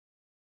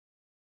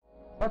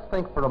Let's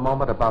think for a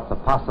moment about the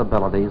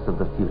possibilities of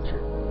the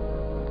future.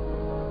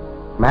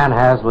 Man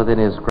has within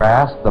his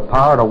grasp the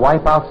power to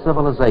wipe out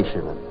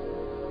civilization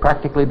and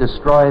practically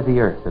destroy the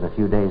earth in a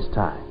few days'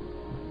 time.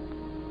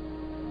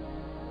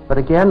 But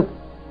again,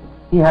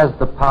 he has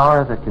the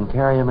power that can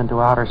carry him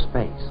into outer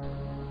space.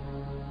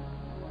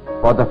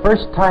 For the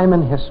first time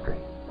in history,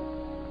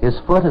 his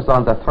foot is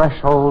on the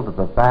threshold of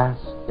the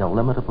vast,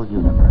 illimitable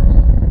universe.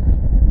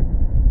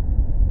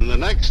 In the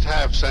next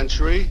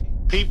half-century,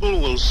 people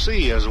will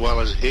see as well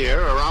as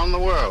hear around the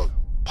world.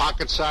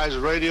 Pocket-sized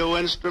radio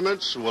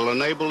instruments will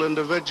enable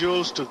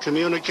individuals to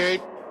communicate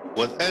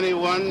with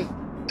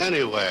anyone,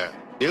 anywhere.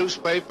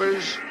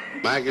 Newspapers,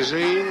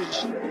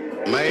 magazines,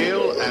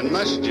 mail, and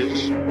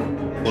messages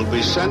will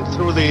be sent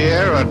through the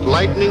air at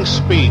lightning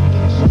speed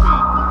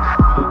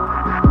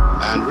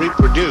and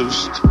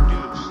reproduced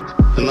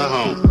in the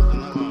home.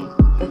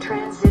 A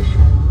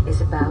transition is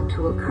about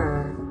to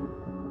occur.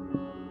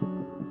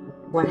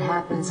 What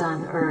happens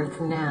on Earth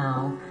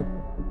now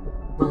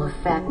will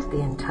affect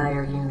the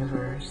entire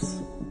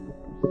universe.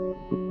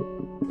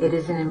 It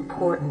is an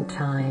important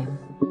time.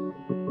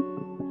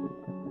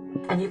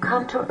 And you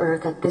come to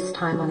Earth at this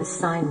time on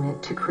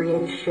assignment to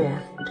create a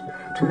shift,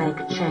 to make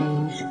a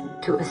change,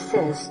 to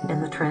assist in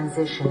the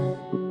transition.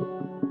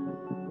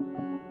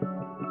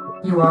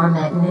 You are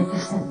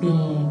magnificent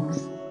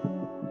beings,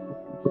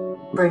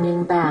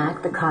 bringing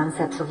back the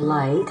concepts of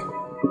light,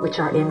 which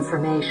are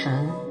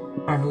information,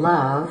 and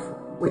love,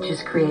 which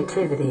is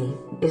creativity,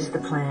 is the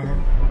plan.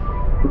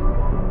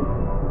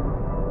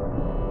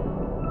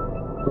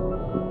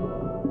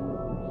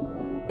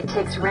 It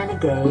takes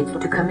renegades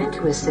to come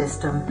into a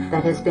system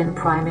that has been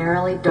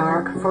primarily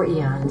dark for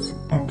eons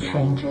and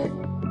change it.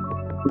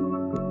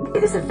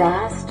 It is a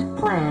vast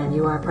plan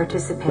you are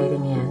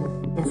participating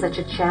in such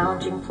a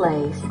challenging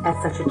place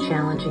at such a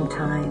challenging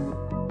time.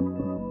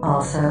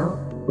 Also,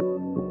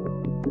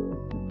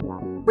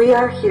 we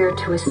are here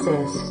to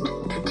assist,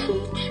 to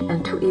teach,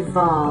 and to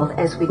evolve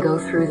as we go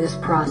through this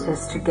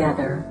process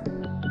together.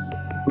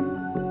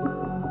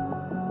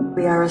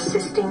 We are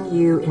assisting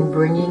you in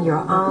bringing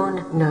your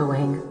own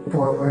knowing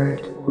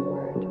forward.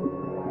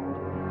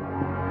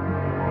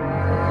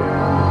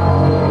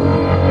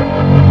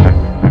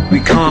 We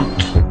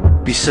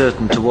can't be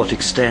certain to what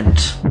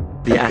extent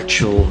the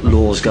actual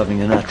laws governing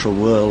the natural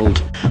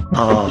world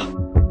are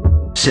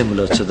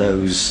similar to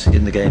those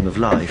in the game of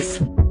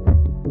life.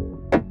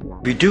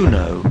 We do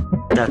know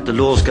that the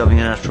laws governing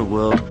the natural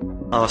world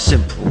are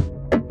simple.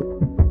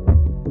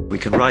 We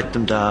can write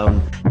them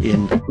down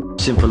in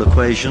simple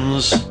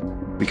equations.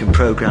 We can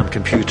program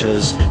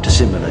computers to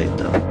simulate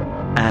them.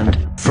 And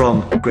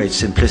from great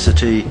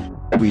simplicity,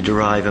 we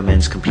derive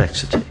immense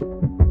complexity.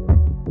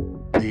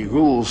 The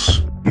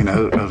rules,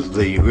 of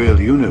the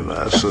real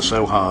universe are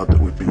so hard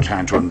that we've been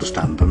trying to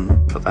understand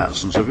them for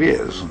thousands of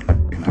years. And,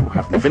 we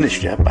haven't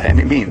finished yet by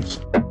any means.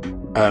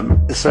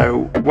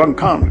 So one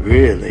can't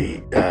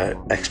really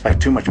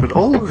expect too much. But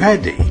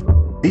already,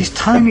 these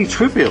tiny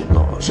trivial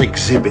laws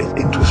exhibit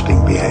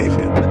interesting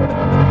behavior.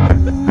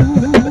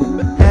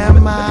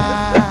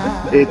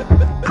 It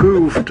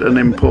proved an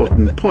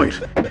important point,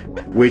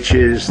 which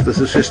is that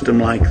a system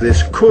like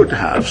this could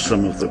have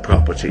some of the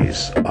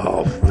properties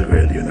of the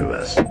real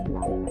universe.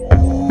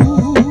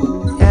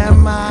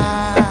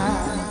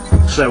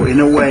 So in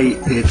a way,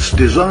 its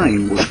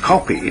design was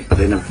copied, but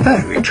in a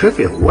very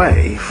trivial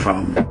way,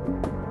 from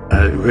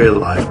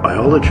real-life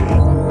biology.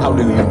 How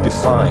do you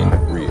define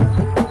real?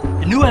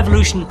 The new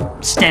evolution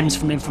stems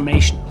from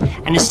information,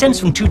 and it stems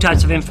from two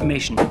types of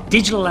information,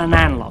 digital and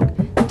analog.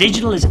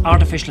 Digital is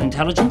artificial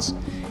intelligence.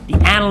 The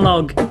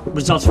analog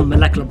results from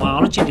molecular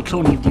biology, the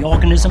cloning of the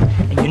organism,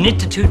 and you knit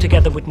the two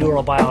together with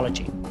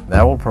neurobiology.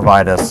 That will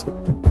provide us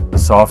the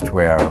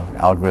software,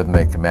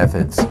 algorithmic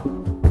methods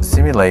to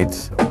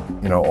simulate,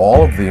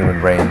 all of the human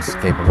brain's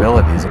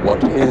capabilities.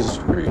 What is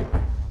real?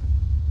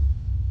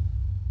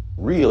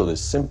 Real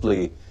is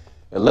simply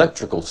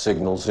electrical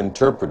signals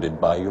interpreted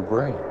by your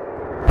brain.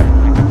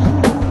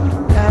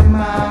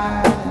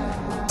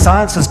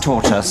 Science has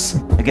taught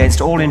us, against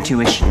all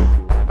intuition,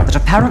 that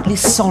apparently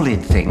solid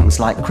things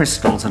like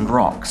crystals and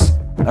rocks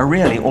are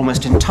really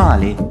almost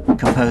entirely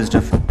composed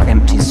of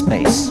empty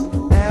space,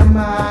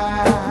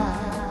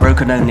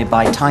 broken only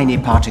by tiny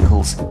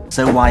particles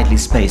so widely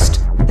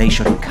spaced they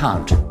shouldn't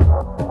count.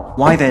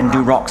 Why then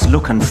do rocks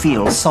look and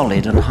feel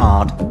solid and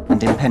hard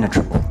and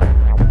impenetrable?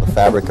 The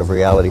fabric of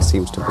reality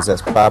seems to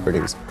possess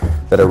properties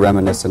that are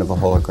reminiscent of a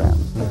hologram.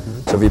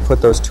 So if you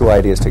put those two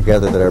ideas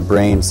together, that our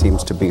brain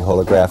seems to be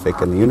holographic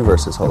and the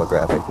universe is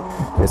holographic,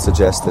 it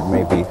suggests that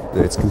maybe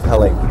it's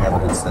compelling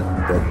evidence that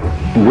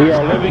we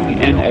are living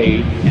in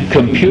a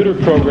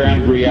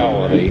computer-programmed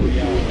reality,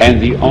 and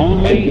the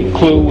only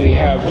clue we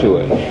have to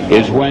it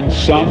is when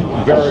some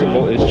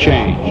variable is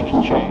changed.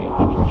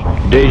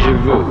 Deja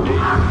vu.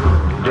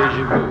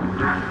 Deja vu.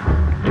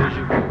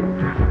 Deja vu.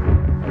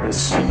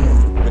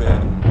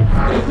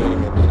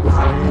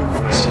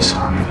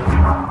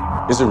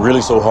 Is it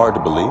really so hard to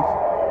believe?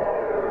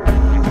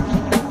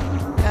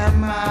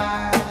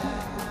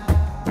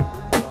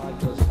 It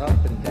goes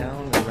up and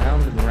down and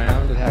round and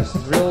round. It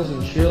thrills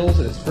and chills,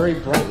 and it's very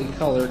brightly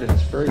colored, and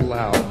it's very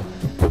loud,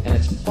 and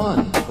it's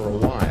fun for a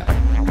while.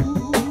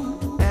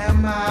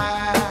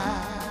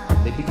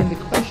 They begin to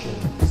question,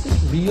 is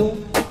this real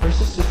or is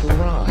this just a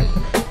ride?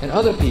 And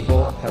other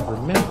people have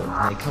remembered,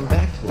 and they come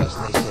back to us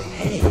and they say,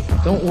 hey,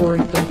 don't worry,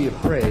 don't be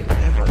afraid,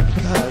 ever,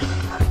 because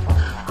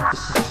this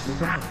is just a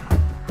ride.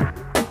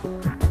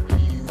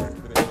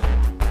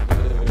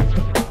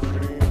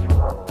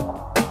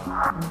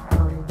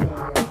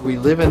 We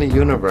live in a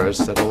universe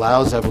that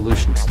allows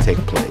evolution to take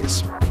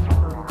place,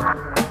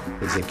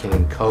 as it can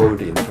encode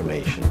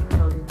information.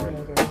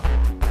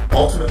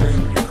 Ultimately,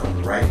 when you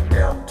come right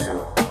down to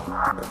it,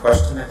 the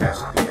question that has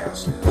to be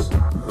asked is,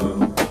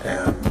 who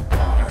am I?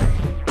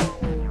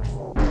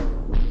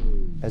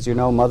 As you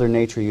know, Mother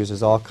Nature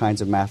uses all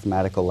kinds of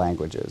mathematical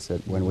languages.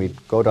 When we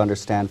go to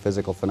understand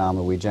physical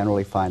phenomena, we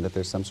generally find that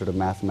there's some sort of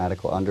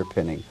mathematical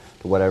underpinning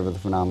to whatever the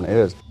phenomena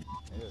is.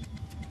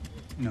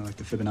 You know, like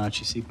the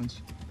Fibonacci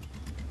sequence?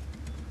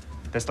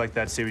 That's like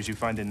that series you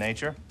find in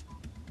nature?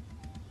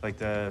 Like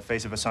the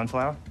face of a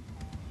sunflower?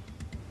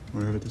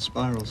 Wherever the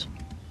spirals.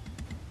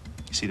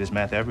 You see this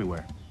math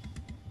everywhere.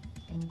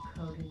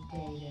 Encoded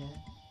data.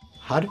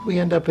 How did we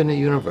end up in a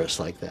universe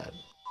like that?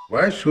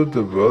 Why should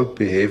the world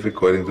behave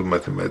according to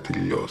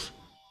mathematical laws?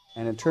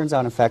 And it turns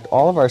out, in fact,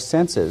 all of our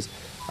senses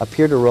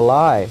appear to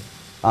rely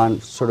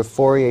on sort of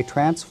Fourier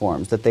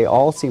transforms, that they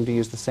all seem to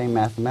use the same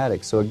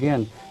mathematics. So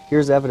again,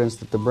 here's evidence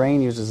that the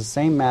brain uses the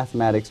same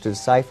mathematics to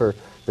decipher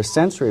the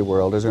sensory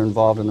world as are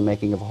involved in the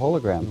making of a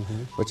hologram,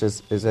 which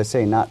is, as I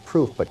say, not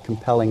proof, but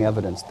compelling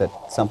evidence that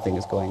something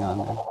is going on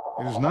there.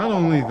 It is not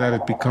only that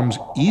it becomes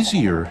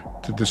easier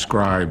to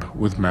describe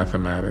with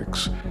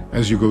mathematics.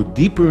 As you go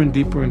deeper and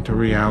deeper into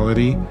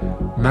reality,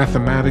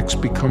 mathematics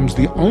becomes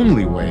the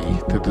only way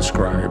to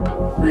describe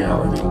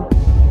reality.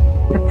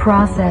 The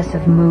process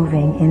of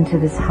moving into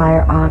this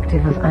higher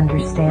octave of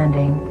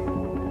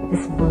understanding,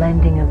 this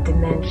blending of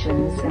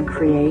dimensions and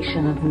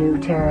creation of new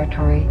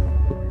territory,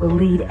 will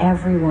lead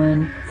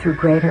everyone through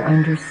greater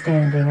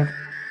understanding of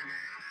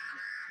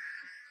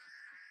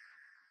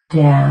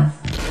death.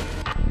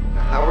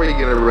 How are you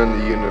going to run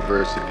the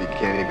universe if you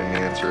can't even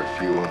answer a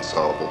few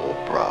unsolvable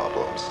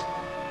problems?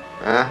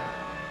 Huh?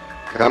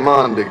 Come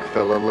on, big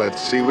fella,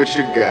 let's see what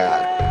you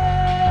got.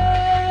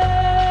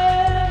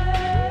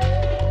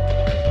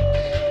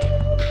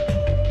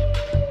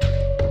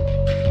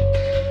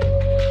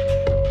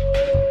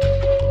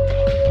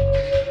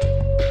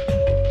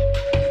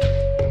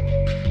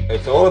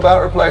 It's all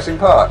about replacing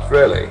parts,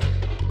 really,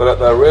 but at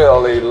the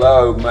really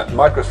low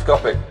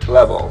microscopic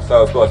level.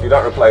 So, of course, you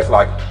don't replace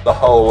like the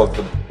whole of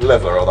the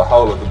liver or the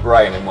whole of the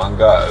brain in one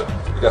go.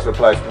 You just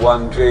replace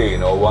one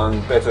gene or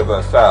one bit of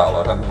a cell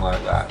or something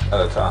like that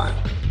at a time.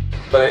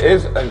 But it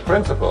is, in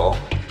principle,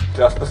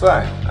 just the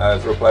same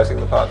as replacing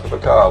the parts of a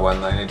car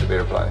when they need to be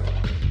replaced.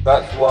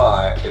 That's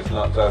why it's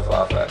not so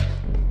far-fetched.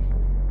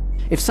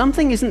 If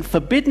something isn't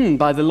forbidden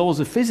by the laws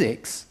of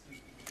physics,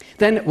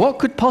 then what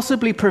could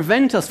possibly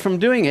prevent us from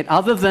doing it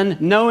other than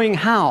knowing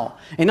how?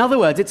 In other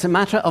words, it's a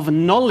matter of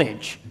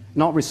knowledge,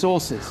 not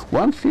resources.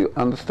 Once you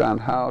understand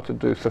how to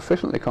do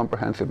sufficiently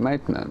comprehensive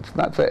maintenance,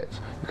 that's it.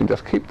 You can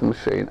just keep the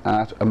machine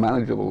at a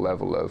manageable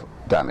level of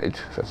damage,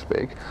 so to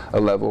speak, a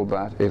level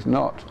that is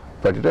not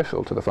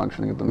prejudicial to the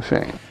functioning of the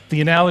machine.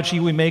 The analogy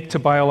we make to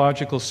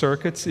biological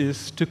circuits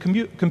is to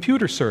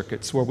computer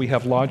circuits, where we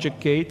have logic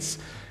gates.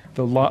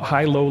 The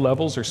high-low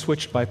levels are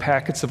switched by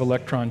packets of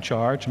electron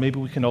charge. Maybe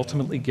we can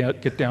ultimately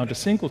get down to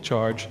single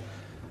charge.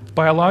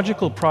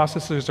 Biological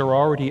processors are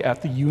already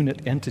at the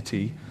unit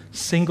entity.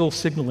 Single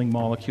signaling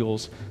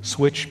molecules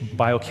switch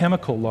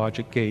biochemical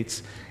logic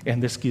gates,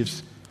 and this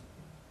gives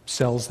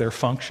cells their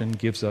function,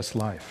 gives us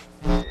life.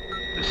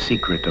 The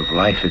secret of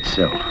life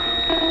itself,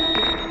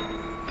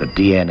 the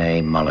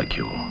DNA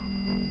molecule.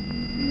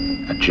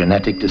 A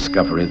genetic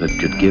discovery that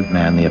could give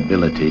man the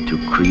ability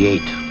to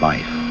create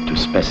life to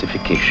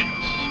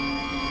specifications.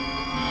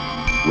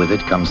 With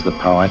it comes the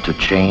power to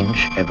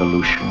change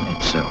evolution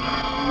itself.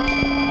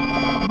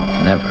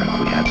 Never have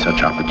we had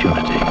such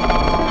opportunity,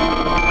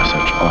 or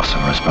such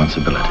awesome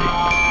responsibility.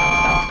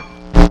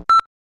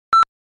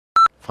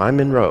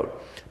 Feynman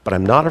wrote, but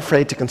I'm not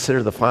afraid to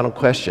consider the final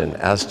question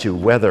as to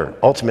whether,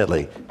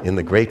 ultimately, in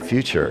the great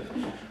future,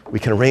 we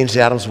can arrange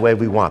the atoms the way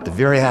we want, the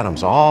very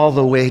atoms, all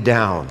the way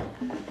down.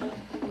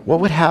 What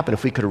would happen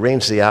if we could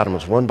arrange the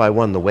atoms one by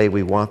one the way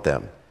we want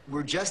them?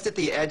 We're just at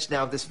the edge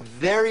now of this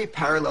very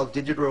parallel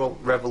digital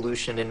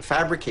revolution in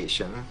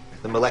fabrication,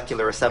 the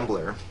molecular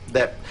assembler,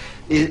 that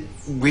it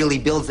really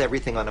builds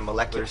everything on a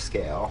molecular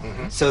scale,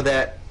 so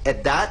that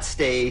at that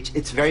stage,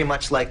 it's very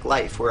much like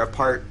life, where a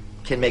part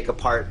can make a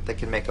part that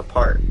can make a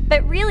part.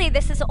 But really,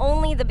 this is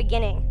only the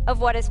beginning of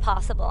what is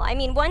possible. I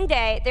mean, one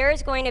day, there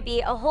is going to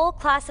be a whole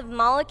class of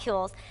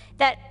molecules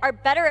that are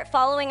better at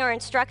following our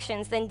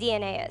instructions than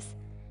DNA is.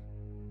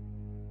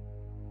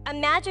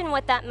 Imagine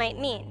what that might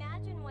mean.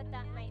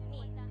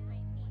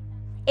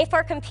 If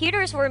our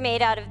computers were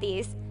made out of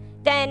these,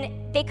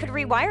 then they could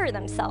rewire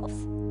themselves.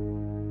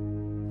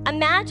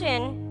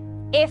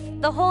 Imagine if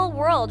the whole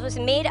world was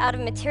made out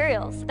of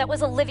materials that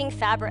was a living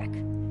fabric.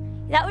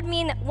 That would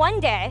mean that one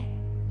day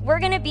we're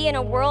going to be in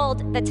a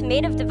world that's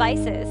made of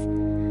devices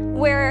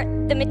where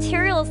the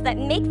materials that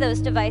make those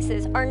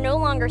devices are no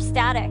longer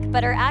static,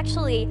 but are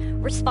actually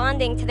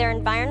responding to their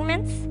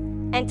environments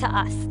and to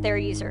us, their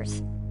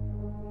users.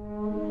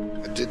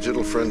 A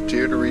digital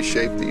frontier to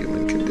reshape the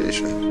human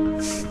condition.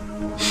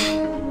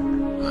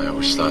 I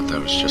always thought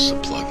that was just a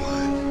plug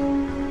line.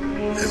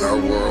 In our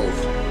world,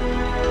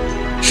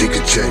 she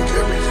could change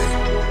everything.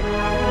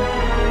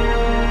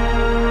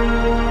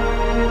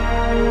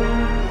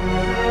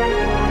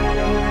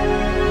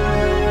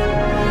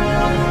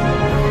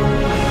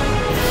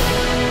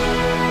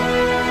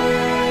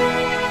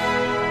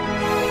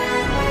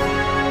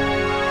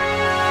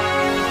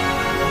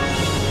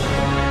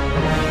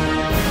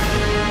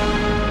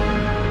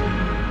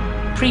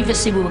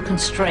 Previously, we were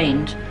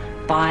constrained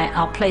by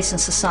our place in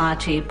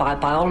society, by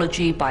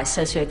biology, by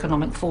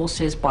socioeconomic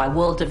forces, by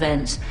world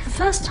events. For the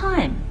first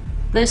time,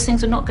 those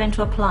things are not going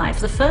to apply.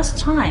 For the first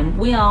time,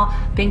 we are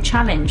being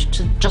challenged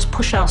to just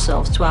push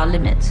ourselves to our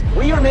limits.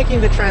 We are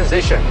making the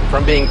transition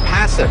from being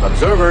passive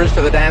observers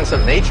to the dance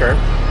of nature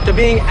to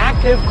being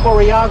active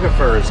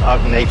choreographers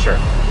of nature.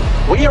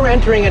 We are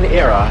entering an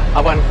era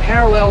of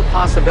unparalleled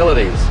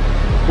possibilities,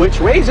 which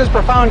raises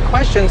profound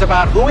questions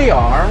about who we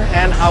are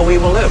and how we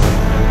will live.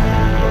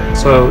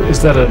 So is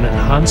that an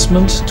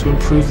enhancement to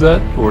improve that,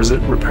 or is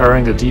it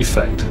repairing a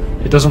defect?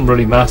 It doesn't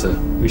really matter.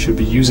 We should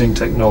be using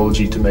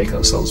technology to make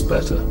ourselves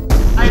better.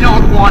 I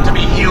don't want to be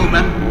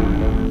human.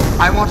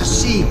 I want to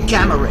see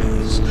gamma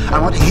rays. I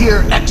want to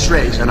hear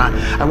X-rays, and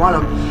I want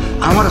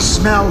to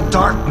smell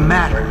dark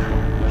matter.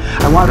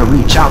 I want to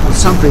reach out with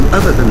something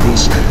other than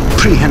these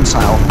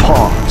prehensile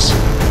paws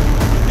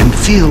and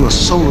feel the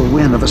solar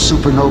wind of a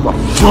supernova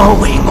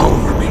flowing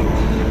over me.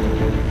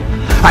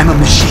 I'm a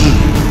machine.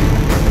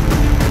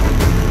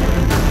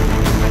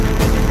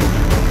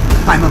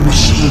 I'm a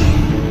machine,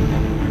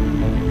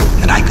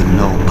 and I can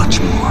know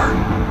much more.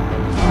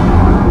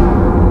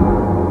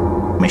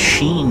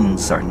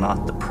 Machines are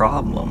not the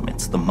problem.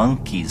 It's the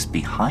monkeys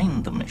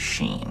behind the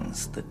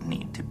machines that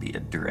need to be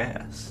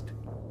addressed.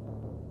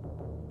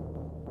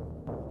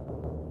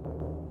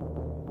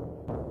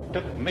 It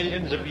took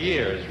millions of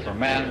years for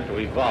man to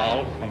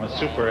evolve from a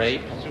super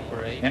ape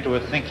into a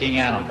thinking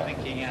animal.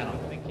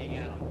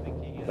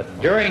 But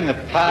during the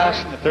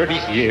past 30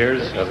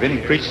 years of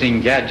increasing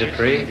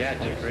gadgetry,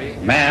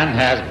 man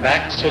has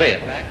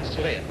backslid,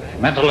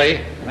 mentally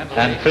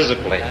and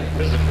physically.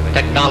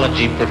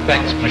 Technology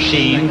perfects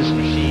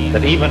machines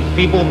that even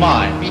feeble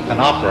minds can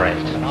operate.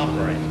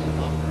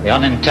 The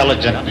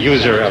unintelligent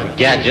user of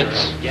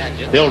gadgets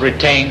still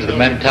retains the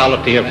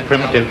mentality of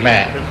primitive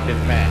man.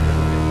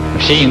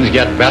 Machines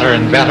get better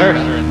and better,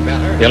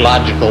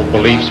 illogical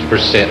beliefs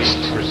persist.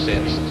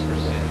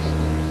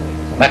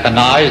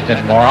 Mechanized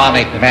and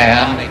moronic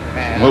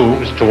man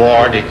moves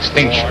toward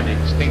extinction.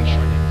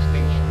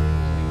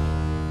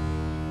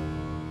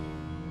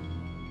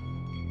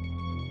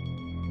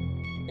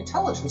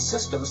 Intelligent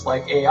systems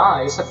like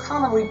AIs have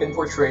commonly been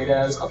portrayed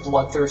as a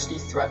bloodthirsty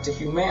threat to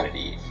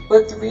humanity,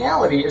 but the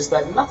reality is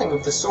that nothing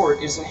of the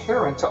sort is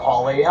inherent to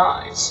all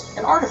AIs.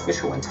 An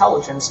artificial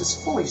intelligence is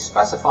fully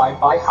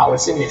specified by how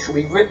it's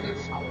initially written.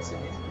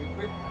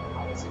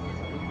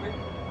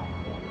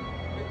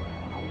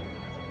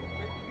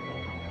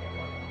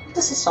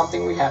 This is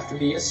something we have to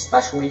be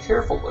especially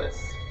careful with.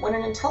 When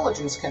an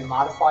intelligence can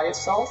modify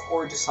itself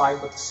or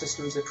decide what the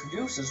systems it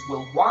produces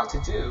will want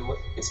to do,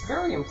 it's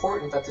very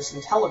important that this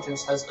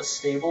intelligence has a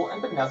stable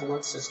and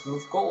benevolent system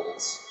of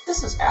goals.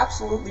 This is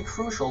absolutely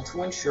crucial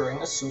to ensuring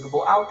a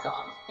suitable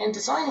outcome, and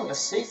designing a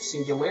safe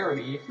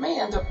singularity may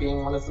end up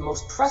being one of the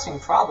most pressing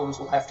problems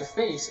we'll have to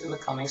face in the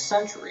coming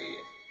century.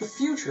 The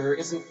future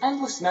is an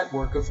endless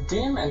network of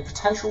dim and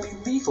potentially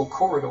lethal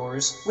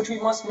corridors which we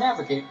must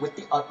navigate with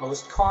the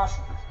utmost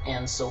caution,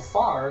 and so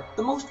far,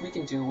 the most we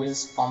can do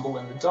is fumble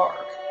in the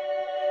dark.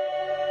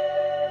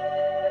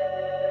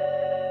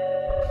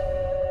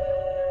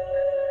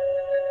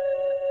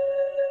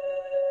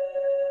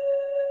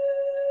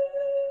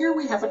 Here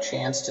we have a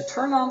chance to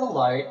turn on the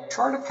light,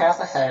 chart a path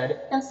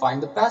ahead, and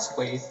find the best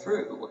way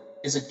through.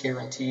 Is it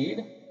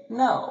guaranteed?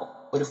 No.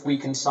 But if we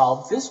can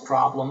solve this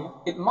problem,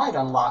 it might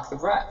unlock the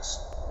rest.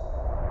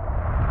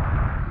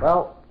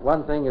 Well,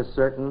 one thing is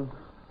certain,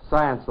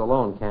 science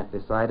alone can't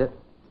decide it.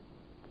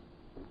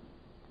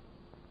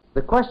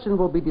 The question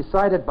will be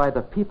decided by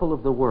the people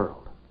of the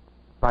world,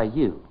 by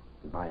you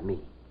and by me.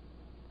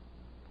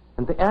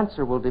 And the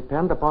answer will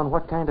depend upon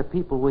what kind of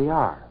people we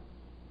are.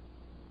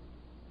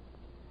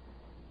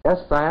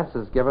 Yes, science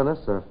has given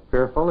us a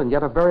fearful and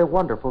yet a very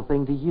wonderful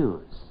thing to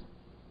use.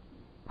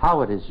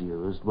 How it is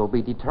used will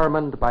be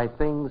determined by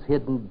things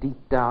hidden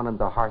deep down in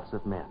the hearts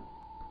of men.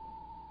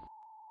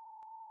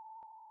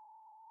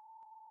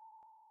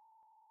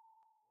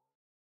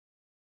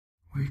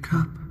 Wake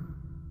up.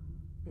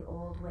 The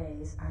old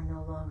ways are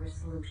no longer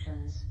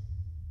solutions.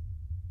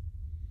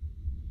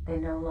 They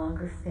no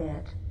longer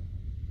fit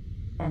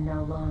and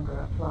no longer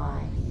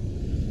apply.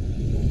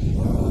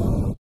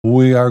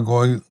 We are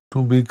going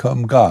to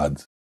become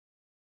gods.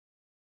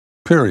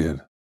 Period.